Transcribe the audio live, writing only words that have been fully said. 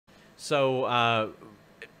So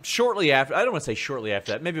shortly after, I don't want to say shortly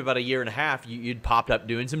after that, maybe about a year and a half, you'd popped up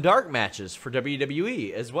doing some dark matches for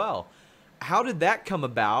WWE as well. How did that come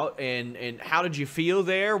about, and how did you feel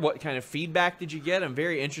there? What kind of feedback did you get? I'm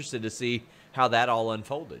very interested to see how that all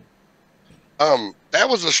unfolded. That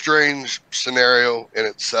was a strange scenario in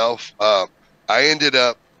itself. I ended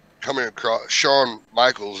up coming across Shawn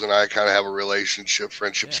Michaels, and I kind of have a relationship,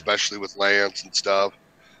 friendship, Yeah. especially with Lance and stuff.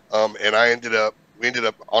 And we ended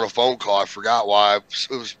up on a phone call. I forgot why.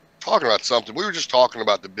 It was talking about something. We were just talking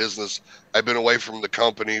about the business. I've been away from the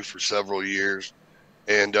company for several years.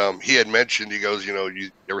 And he had mentioned, he goes,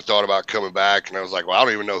 you ever thought about coming back? And I was like, well, I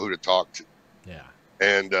don't even know who to talk to. Yeah.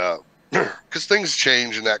 And because things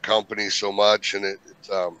change in that company so much. And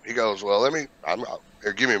he goes, well,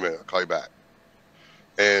 here, give me a minute. I'll call you back.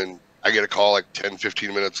 And I get a call like 10,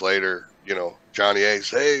 15 minutes later, Johnny A says,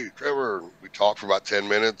 hey, Trevor. And we talked for about 10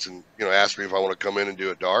 minutes and, asked me if I want to come in and do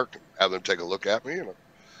it dark and have them take a look at me. And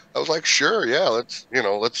I was like, sure. Yeah. Let's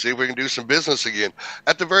see if we can do some business again.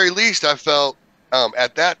 At the very least, I felt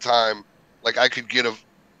at that time like I could get a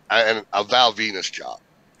Val Venus job.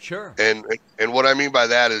 Sure. And what I mean by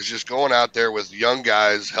that is just going out there with young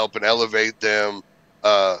guys, helping elevate them,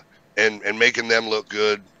 and making them look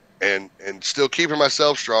good, and still keeping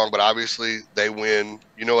myself strong. But obviously they win,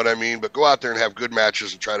 you know what I mean? But go out there and have good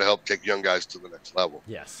matches and try to help take young guys to the next level.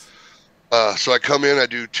 Yes. So I come in, I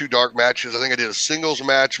do 2 dark matches. I think I did a singles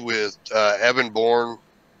match with Evan Bourne,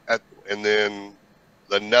 and then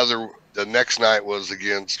the next night was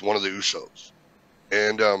against one of the Usos,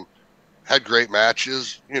 and had great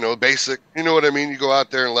matches. Basic. You know what I mean? You go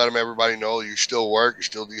out there and let everybody know you still work, you're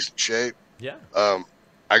still decent shape. Yeah.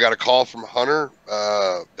 I got a call from Hunter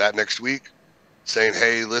that next week saying,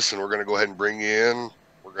 "Hey, listen, we're going to go ahead and bring you in.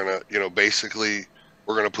 We're going to, basically,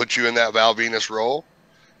 we're going to put you in that Val Venus role."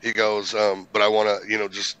 He goes, "But I want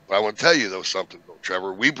to, I want to tell you though something, though,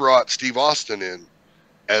 Trevor. We brought Steve Austin in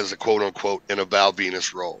as a quote unquote in a Val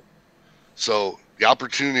Venus role, so the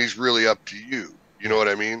opportunity is really up to you. You know what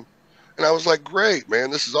I mean?" And I was like, "Great, man,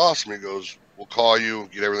 this is awesome." He goes, "We'll call you,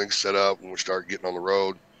 get everything set up when we start getting on the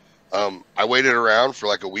road." I waited around for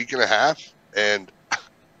like a week and a half, and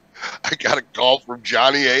I got a call from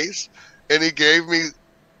Johnny Ace, and he gave me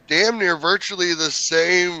damn near virtually the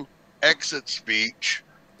same exit speech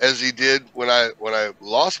as he did when I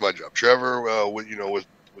lost my job. Trevor, with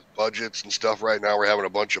budgets and stuff right now, we're having a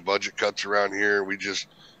bunch of budget cuts around here. We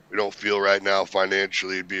don't feel right now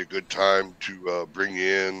financially it'd be a good time to bring you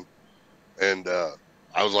in. And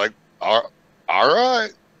I was like, all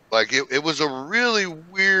right. Like it was a really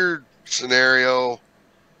weird scenario.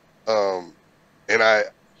 And I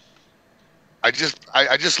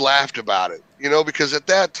just laughed about it, because at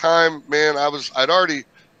that time, man, I'd already,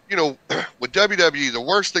 with WWE, the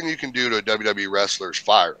worst thing you can do to a WWE wrestler is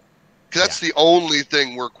fire. Because that's the only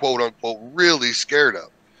thing we're quote unquote really scared of.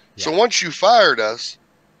 Yeah. So once you fired us,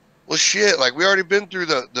 well, shit, like we already been through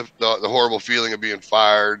the horrible feeling of being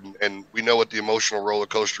fired, and we know what the emotional roller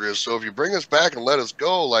coaster is. So if you bring us back and let us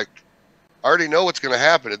go, like I already know what's going to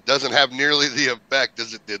happen. It doesn't have nearly the effect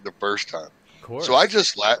as it did the first time. Of course. So I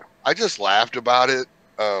just laughed about it,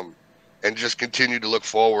 and just continued to look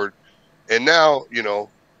forward. And now,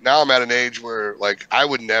 now I'm at an age where like I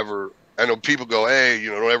would never. I know people go, "Hey,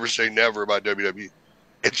 don't ever say never about WWE."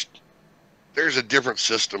 There's a different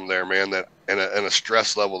system there, man, that and a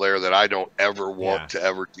stress level there that I don't ever want to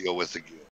ever deal with again.